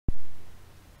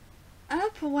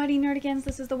up, Whitey Nerdigans?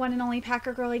 This is the one and only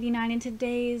Packer Girl 89, and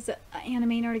today's anime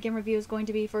Nerdigan review is going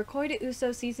to be for Koi to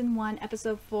Uso Season 1,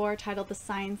 Episode 4, titled The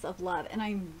Science of Love. And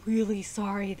I'm really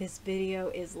sorry this video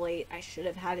is late. I should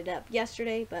have had it up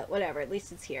yesterday, but whatever, at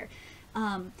least it's here.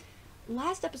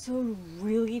 Last episode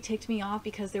really ticked me off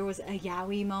because there was a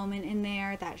yaoi moment in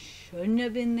there that shouldn't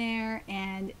have been there,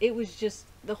 and it was just,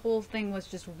 the whole thing was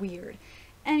just weird.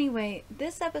 Anyway,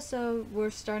 this episode we're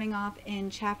starting off in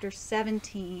chapter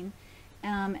 17,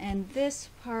 and this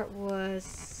part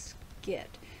was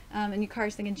skipped. And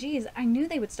Yukari's thinking, geez, I knew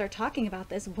they would start talking about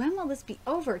this. When will this be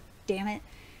over? Damn it!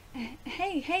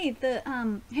 Hey,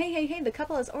 the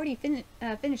couple has already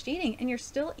finished eating, and you're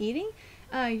still eating?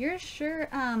 You're sure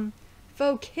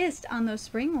focused on those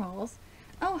spring rolls.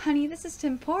 Oh, honey, this is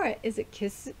tempura. Is it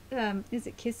kisu?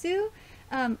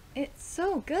 It's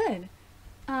so good.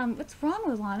 What's wrong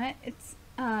with Lana? It's,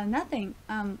 nothing.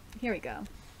 Here we go.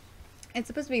 It's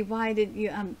supposed to be, why did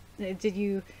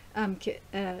you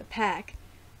pack?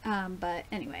 But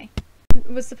anyway.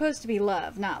 It was supposed to be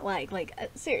love, not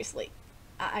seriously.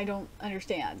 I don't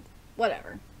understand.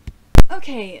 Whatever.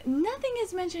 Okay, nothing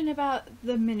is mentioned about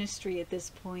the ministry at this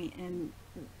point in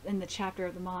the chapter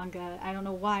of the manga. I don't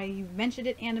know why you mentioned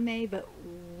it, anime, but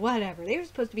whatever. They were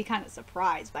supposed to be kind of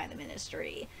surprised by the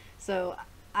ministry. So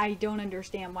I don't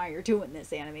understand why you're doing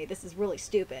this, anime. This is really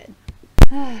stupid.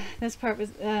 This part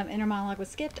was, inner monologue was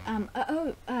skipped.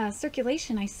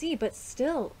 Circulation, I see, but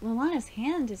still, Lilana's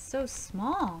hand is so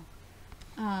small.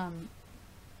 Let's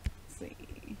see.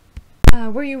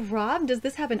 Were you robbed? Does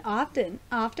this happen often?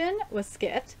 Often was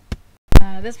skipped.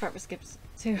 This part was skipped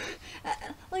too.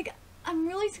 I'm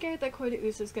really scared that Koi to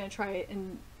Uso is gonna try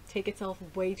and take itself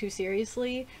way too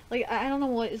seriously. I don't know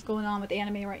what is going on with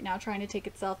anime right now, trying to take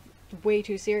itself way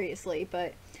too seriously,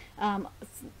 but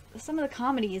some of the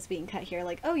comedy is being cut here.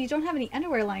 Oh, you don't have any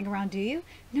underwear lying around, do you?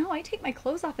 No, I take my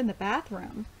clothes off in the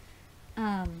bathroom.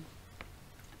 Let's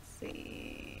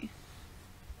see.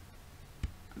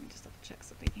 Let me just double check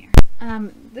something here.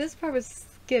 This part was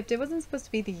skipped. It wasn't supposed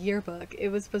to be the yearbook. It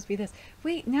was supposed to be this.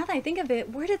 Wait, now that I think of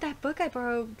it, where did that book I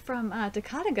borrowed from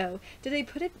Takata go? Did they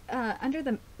put it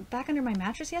back under my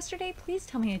mattress yesterday? Please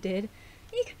tell me I did.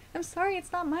 Eek, I'm sorry,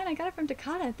 it's not mine. I got it from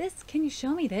Takata. Can you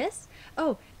show me this?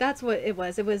 Oh, that's what it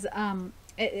was. It was,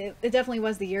 it definitely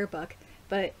was the yearbook,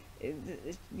 but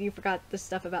you forgot the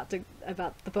stuff about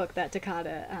the book that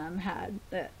Takata had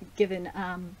given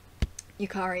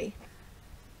Yukari.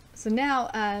 So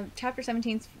now, chapter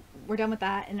 17, we're done with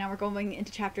that, and now we're going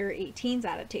into chapter 18's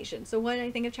adaptation. So what did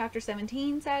I think of chapter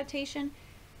 17's adaptation?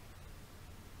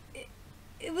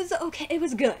 It was okay. It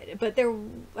was good, but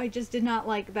I just did not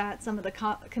like that some of the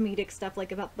comedic stuff,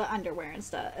 about the underwear and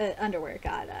stuff, underwear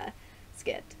got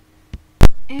skipped.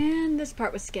 And this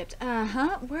part was skipped.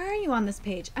 Where are you on this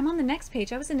page? I'm on the next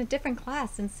page. I was in a different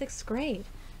class in 6th grade.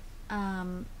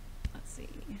 Let's see.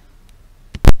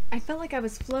 I felt like I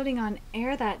was floating on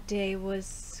air that day was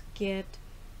skipped.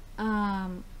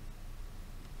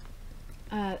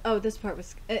 Oh, this part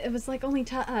was, it was like only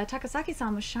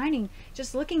Takasaki-san was shining.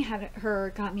 Just looking at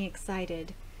her got me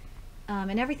excited.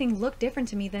 And everything looked different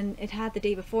to me than it had the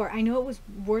day before. I know it was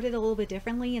worded a little bit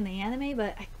differently in the anime,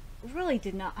 but I really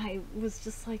did not, I was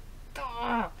just like,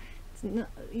 ugh.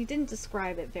 You didn't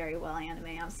describe it very well,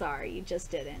 anime. I'm sorry, you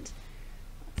just didn't.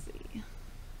 Let's see.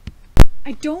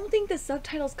 I don't think the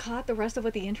subtitles caught the rest of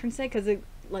what the intern said, because it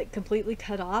completely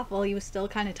cut off while he was still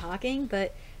kind of talking,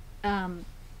 but I'm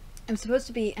supposed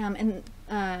to be, and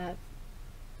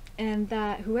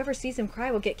that whoever sees him cry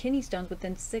will get kidney stones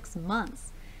within 6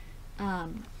 months. But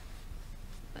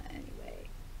anyway,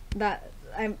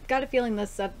 I've got a feeling the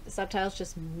subtitles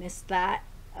just missed that.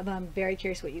 I'm very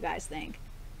curious what you guys think.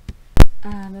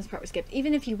 This part was skipped.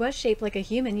 Even if he was shaped like a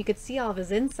human, you could see all of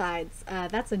his insides.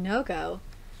 That's a no-go.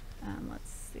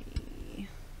 Let's see.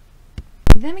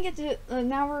 Then we get to,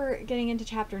 now we're getting into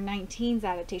chapter 19's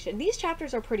adaptation. These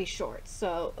chapters are pretty short,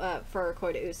 so, for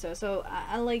Koi to Uso. So,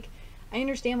 I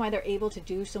understand why they're able to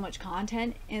do so much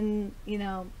content in,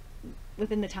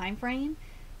 within the time frame.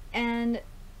 And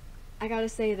I gotta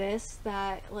say this,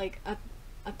 that,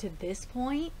 up to this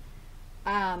point,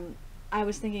 I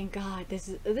was thinking, God, this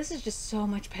is just so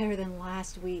much better than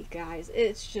last week, guys.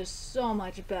 It's just so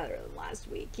much better than last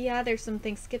week. Yeah, there's some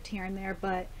things skipped here and there,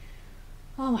 but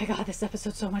oh my God, this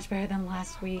episode's so much better than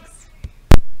last week's.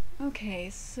 Okay,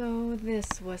 so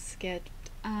this was skipped.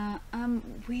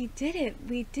 We did it.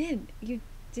 We did. You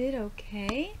did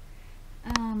okay.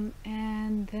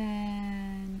 And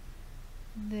then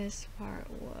this part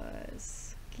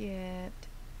was skipped.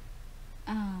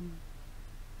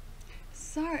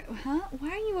 Sorry, huh? Why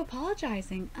are you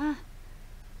apologizing?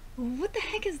 What the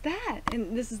heck is that?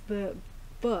 And this is the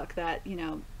book that, you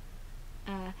know,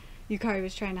 Yukari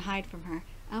was trying to hide from her.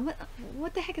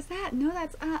 What the heck is that? No,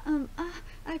 that's,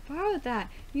 I borrowed that.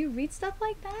 You read stuff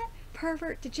like that?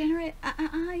 Pervert, degenerate,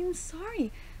 I'm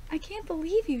sorry. I can't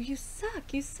believe you. You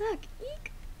suck. You suck.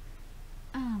 Eek.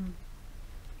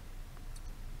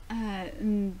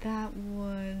 And that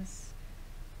was,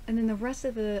 and then the rest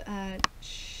of the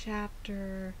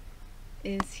chapter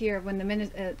is here when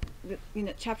you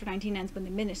know, chapter 19 ends when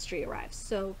the ministry arrives.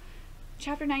 So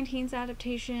chapter 19's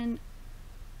adaptation,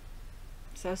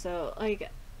 so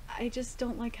like, I just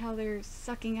don't like how they're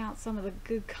sucking out some of the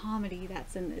good comedy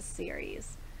that's in this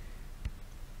series.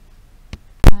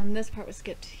 This part was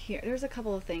skipped here. There's a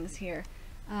couple of things here.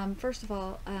 First of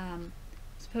all,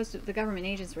 the government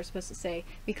agents were supposed to say,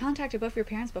 we contacted both your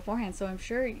parents beforehand, so I'm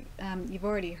sure you've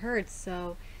already heard.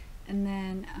 So, and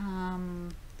then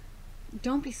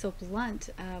don't be so blunt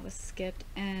was skipped,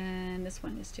 and this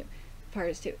one is too. Part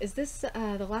is too. Is this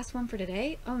the last one for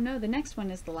today? Oh no, the next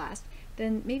one is the last.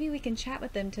 Then maybe we can chat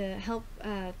with them to help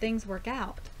things work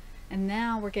out. And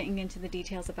now we're getting into the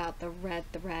details about the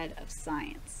red thread of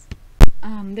science.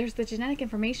 There's the genetic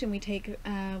information we take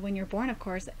when you're born, of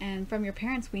course, and from your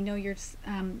parents we know your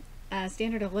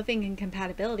standard of living and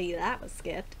compatibility. That was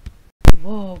skipped.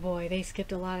 Whoa, boy, they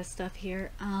skipped a lot of stuff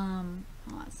here. Hold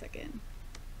on a second.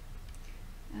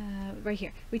 Right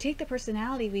here. We take the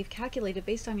personality we've calculated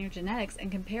based on your genetics and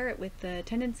compare it with the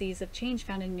tendencies of change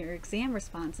found in your exam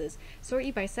responses, sort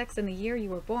you by sex and the year you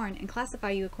were born, and classify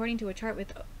you according to a chart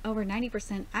with over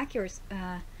 90%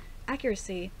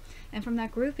 accuracy. And from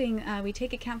that grouping, we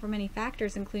take account for many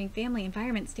factors, including family,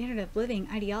 environment, standard of living,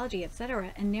 ideology,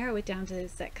 etc., and narrow it down to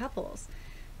set couples.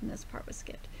 And this part was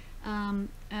skipped.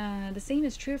 The same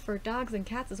is true for dogs and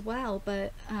cats as well,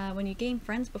 but when you gain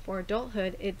friends before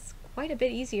adulthood, it's quite a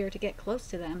bit easier to get close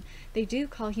to them. They do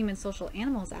call humans social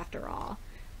animals after all.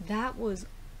 That was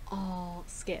all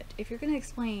skipped. If you're going to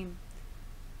explain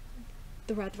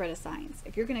the red thread of science,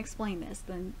 if you're going to explain this,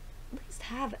 then at least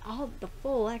have all the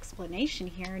full explanation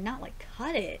here, not like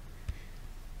cut it.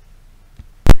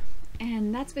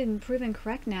 And that's been proven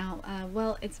correct now.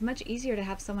 Well, it's much easier to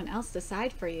have someone else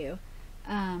decide for you.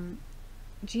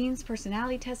 Genes,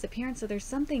 personality tests, appearance, so there's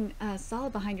something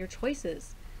solid behind your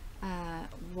choices.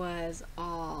 Was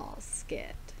all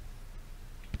skipped.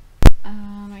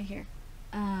 Right here.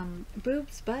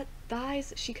 Boobs, butt,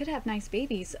 thighs. She could have nice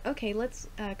babies. Okay, let's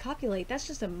copulate. That's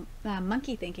just a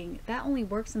monkey thinking. That only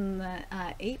works in the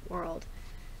ape world.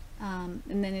 And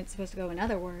then it's supposed to go in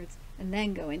other words, and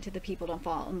then go into the people don't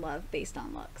fall in love based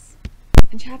on looks.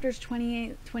 And chapters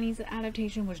 20's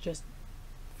adaptation was just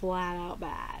flat out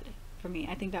bad for me.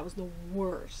 I think that was the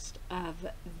worst of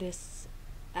this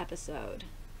episode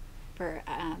for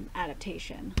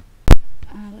adaptation.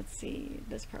 Let's see,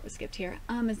 this part was skipped here.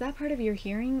 Is that part of your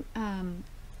hearing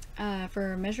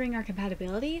for measuring our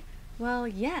compatibility? Well,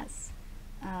 yes.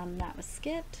 That was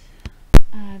skipped.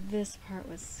 This part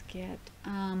was skipped.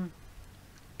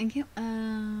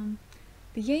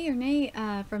 The yay or nay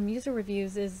from user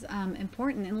reviews is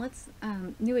important, and lets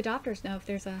new adopters know if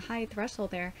there's a high threshold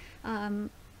there.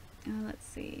 Let's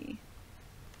see.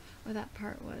 Oh, that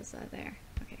part was there.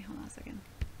 Okay, hold on a second.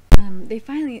 They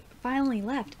finally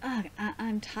left. Ugh,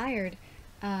 I'm tired.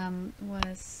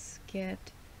 Was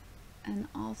skipped. And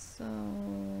also,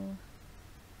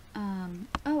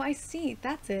 oh, I see.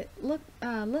 That's it. Look,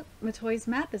 Matoi's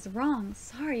map is wrong.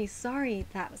 Sorry,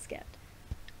 that was skipped.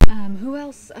 Who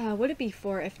else would it be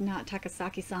for if not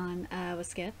Takasaki-san was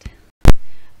skipped?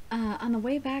 On the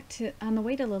way to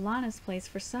Lilana's place,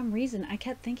 for some reason, I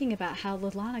kept thinking about how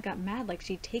Lilana got mad like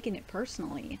she'd taken it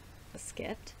personally. Was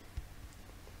skipped.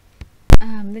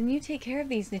 Then you take care of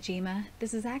these, Najima.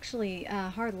 This is actually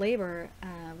hard labor.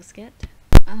 Was skipped.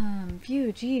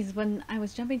 Phew, geez, when I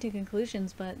was jumping to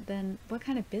conclusions, but then what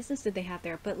kind of business did they have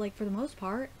there? But like for the most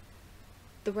part,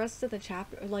 the rest of the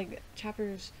chapter, like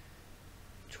chapters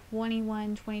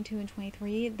 21, 22, and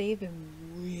 23, they've been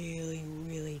really,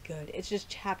 really good. It's just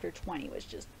chapter 20 was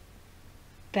just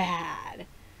bad.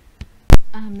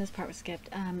 This part was skipped.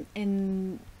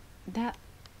 In that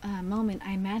moment,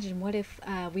 I imagine, what if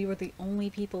we were the only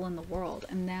people in the world,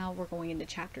 and now we're going into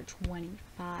chapter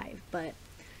 25, but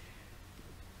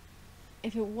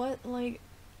if it was, like,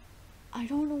 I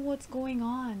don't know what's going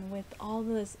on with all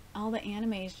this, all the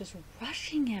animes just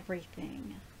rushing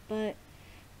everything, but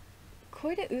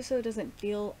Koide Uso doesn't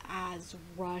feel as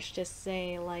rushed as,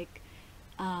 say, like,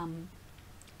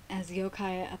 as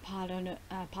Yokai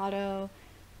Apado,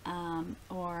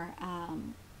 or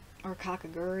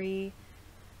Kakaguri,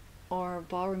 or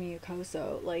Ballroom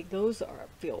Yukoso. Like, those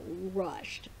feel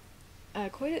rushed.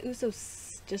 Koide Uso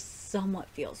just somewhat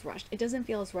feels rushed. It doesn't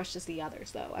feel as rushed as the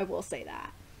others, though. I will say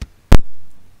that.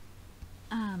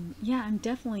 Yeah, I'm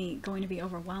definitely going to be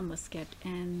overwhelmed with Skipped,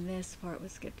 and this part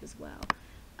was skipped as well.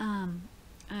 Um,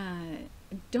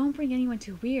 don't bring anyone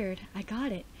too weird. I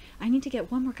got it. I need to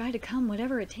get one more guy to come,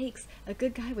 whatever it takes. A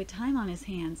good guy with time on his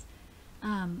hands.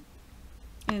 And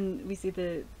we see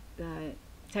the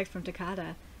text from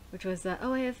Takada, which was,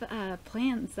 oh, I have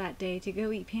plans that day to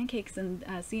go eat pancakes and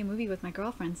see a movie with my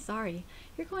girlfriend. Sorry.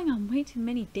 You're going on way too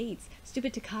many dates.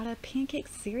 Stupid Takada.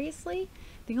 Pancakes? Seriously?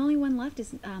 The only one left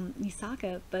is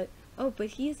Misaka, but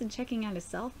he isn't checking out his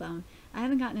cell phone. I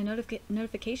haven't gotten a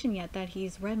notification yet that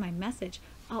he's read my message.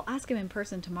 I'll ask him in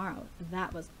person tomorrow.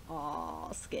 That was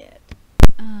all skipped.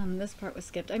 This part was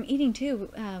skipped. I'm eating too,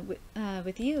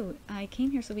 with you. I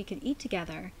came here so we could eat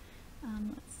together.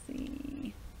 Let's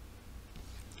see.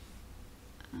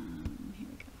 Here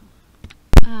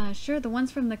we go. Sure, the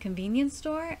ones from the convenience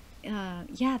store?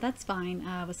 Yeah, that's fine,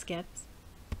 was skipped.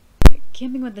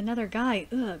 Camping with another guy,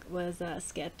 ugh, was,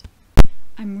 skipped.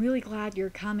 I'm really glad you're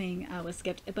coming, was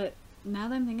skipped. But now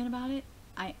that I'm thinking about it,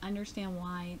 I understand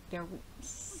why they're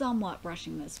somewhat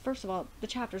rushing this. First of all, the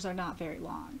chapters are not very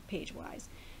long, page-wise.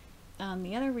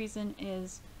 The other reason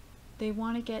is they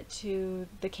want to get to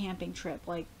the camping trip.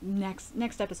 Like, next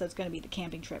episode's going to be the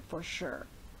camping trip for sure.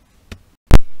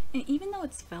 And even though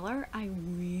it's filler, I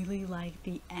really like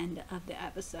the end of the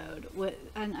episode.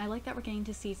 And I like that we're getting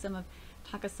to see some of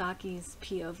Takasaki's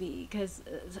POV,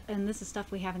 and this is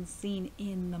stuff we haven't seen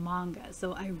in the manga,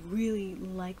 so I really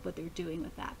like what they're doing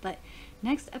with that. But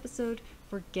next episode,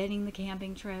 we're getting the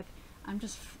camping trip. I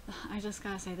just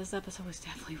gotta say, this episode was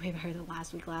definitely way better than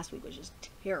last week. Last week was just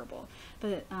terrible.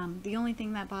 But the only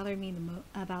thing that bothered me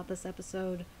about this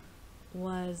episode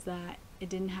was that it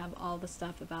didn't have all the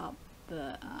stuff about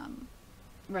the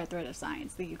Red Thread of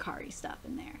Science, the Yukari stuff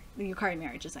in there. The Yukari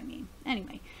marriages, I mean.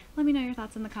 Anyway, let me know your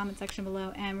thoughts in the comment section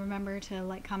below, and remember to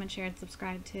like, comment, share, and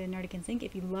subscribe to Nerdic Sync.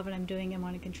 If you love what I'm doing and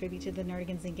want to contribute to the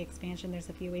Nerdic Sync expansion, there's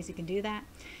a few ways you can do that.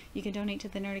 You can donate to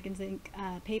the Nerdic Sync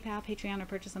PayPal, Patreon, or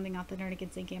purchase something off the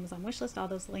Nerdic Sync Amazon wishlist. All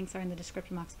those links are in the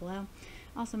description box below.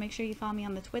 Also, make sure you follow me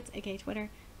on the Twits, aka Twitter.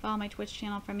 Follow my Twitch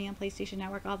channel from me on PlayStation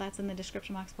Network. All that's in the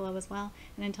description box below as well.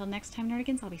 And until next time,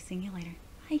 Nerdigans, I'll be seeing you later.